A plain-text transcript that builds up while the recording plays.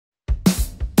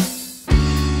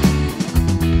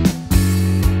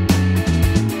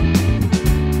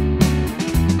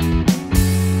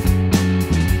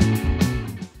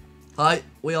Hi,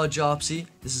 we are Jarpsy.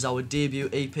 This is our debut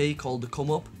EP called The Come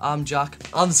Up. I'm Jack.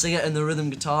 I'm the singer and the rhythm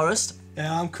guitarist.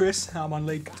 Yeah, I'm Chris. I'm on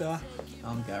lead guitar.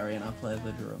 I'm Gary and I play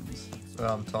the drums.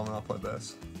 I'm Tom and I play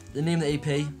bass. The name of the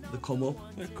EP, The Come Up.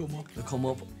 The Come Up. The Come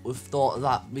Up. We've thought of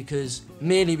that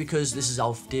mainly because this is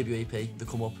our debut EP, The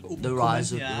Come Up. The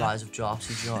rise of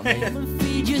Jarpsy, do you know what I mean?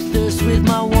 Feed your thirst with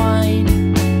my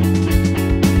wine.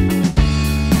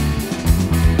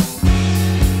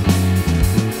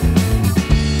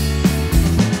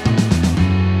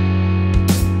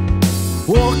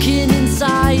 Walking in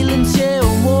silence, yeah,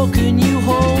 I'm walking you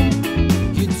home.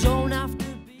 You don't have to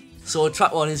be. So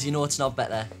track one is You Know It's Not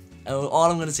Better. And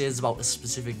all I'm going to say is about a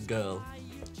specific girl.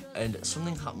 And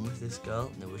something happened with this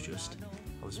girl, and it was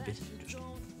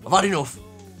I've had enough.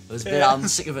 I'm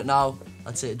sick of it now.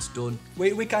 That's it, it's done.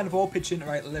 We kind of all pitch in to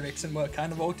write the lyrics and we're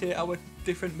kind of rotate our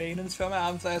different meanings from it.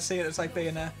 I see it as like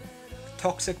being a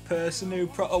toxic person who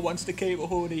wants to keep a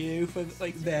hold of you for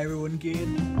like their own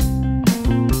gain.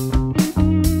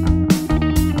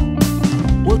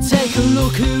 We'll take a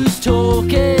look who's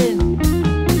talking.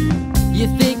 You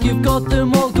think you've got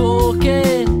them all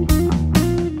gawking.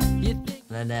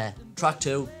 And then track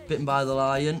two, Bitten by the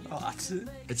Lion. Oh, that's it.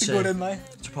 It's good in there.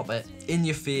 It's proper in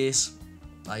your face.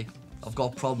 Like, I've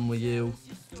got a problem with you.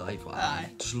 Like,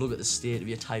 just look at the state of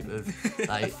your type of,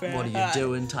 like, what are you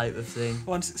doing type of thing.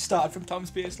 Once it started from Tom's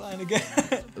bass line again.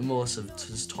 Most of it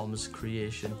is Tom's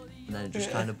creation, and then it just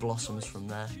kind of blossoms from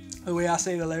there. The way I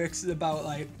say the lyrics is about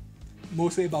like,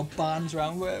 mostly about bands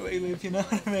around where we live, you know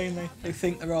what I mean? Like, they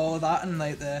think they're all of that and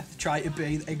like they try to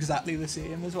be exactly the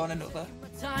same as one another.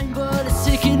 Time, but it's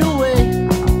ticking away.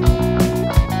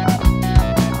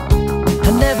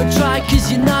 I never try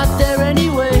cause you're not there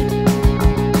anyway.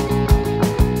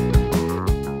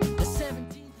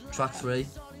 Track three,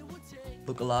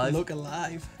 Look Alive. Look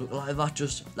Alive. Look Alive,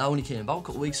 that only came about a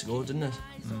couple of weeks ago, didn't it?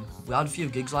 We had a few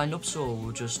gigs lined up, so we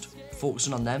were just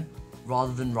focusing on them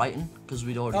rather than writing, because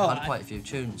we'd already had quite a few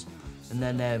tunes. And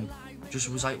then just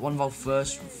was like one of our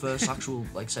first actual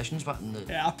like sessions back in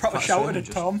the I proper shouted at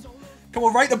Tom, come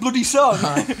on, write the bloody song.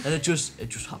 And it just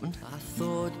happened. I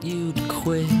thought you'd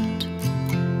quit.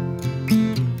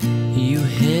 You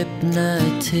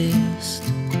hypnotist.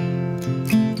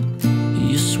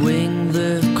 You swing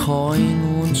the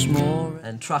coin once more.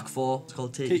 And track four, it's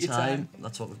called Take Your Time.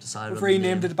 That's what we've decided. We've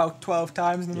renamed it about 12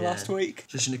 times in the last week.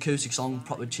 Just an acoustic song,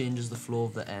 probably changes the flow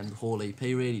of the whole EP.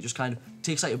 Really, it just kind of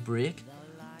takes like a break,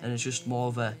 and it's just more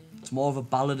of a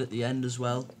ballad at the end as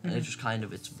well. And it just kind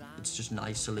of it's just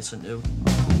nice to listen to.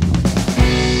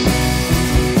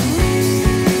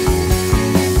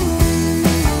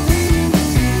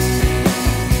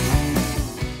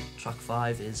 Track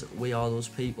five is We Are Those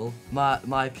People.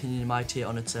 My opinion, my take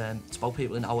on it, it's about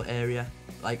people in our area,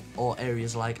 or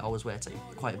areas like ours where it's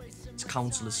like it's a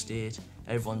council estate.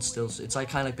 Everyone's still, it's like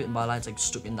kind of like Bitten by the Lion, it's like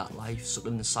stuck in that life, stuck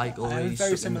in the cycle, really,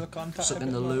 very similar contact, stuck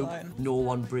in the loop. No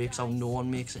one breaks out, no one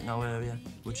makes it in our area,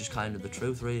 which is kind of the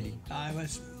truth, really.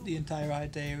 The entire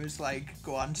idea is like,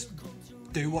 go on,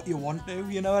 do what you want to,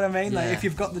 you know what I mean? Like, if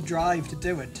you've got the drive to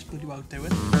do it, just bloody well do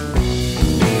it.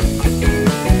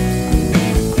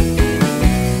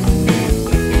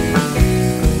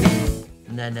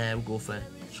 And then we'll go for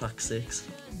track six.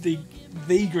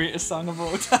 The greatest song of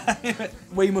all time.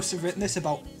 We must have written this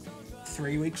about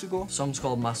 3 weeks ago. The song's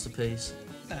called Masterpiece.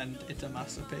 And it's a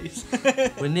masterpiece.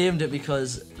 We named it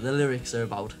because the lyrics are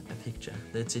about a picture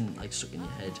that's stuck in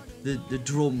your head. The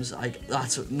drums,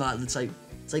 it's like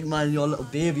man, your little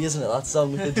baby, isn't it? That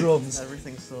song with the drums.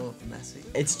 Everything's so messy.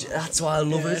 That's why I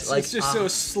love it. It's just so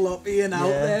sloppy and out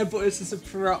there, but it's just a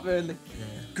proper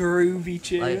groovy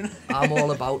tune. I'm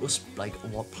all about us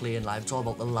playing live. It's all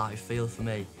about the live feel for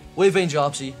me. We've been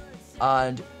Jarpsy,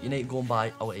 and you need to go and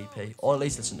buy our EP, or at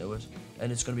least listen to it. And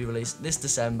it's going to be released this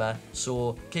December,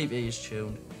 so keep your ears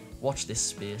tuned. Watch this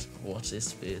space, and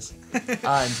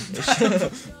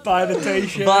buy the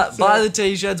t-shirts. Buy the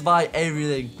t-shirts, buy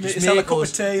everything. Make yourself a cup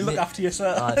of tea, look after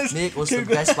yourself. Make us the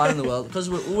best band in the world, because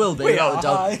we will be, without a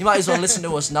doubt. You might as well listen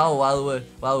to us now while we're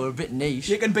a bit niche.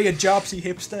 You can be a Jarpsy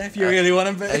hipster if you really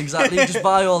want to be. Exactly, just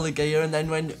buy all the gear, and then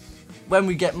when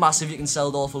we get massive, you can sell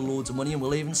it all for loads of money, and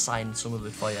we'll even sign some of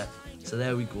it for you. So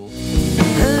there we go.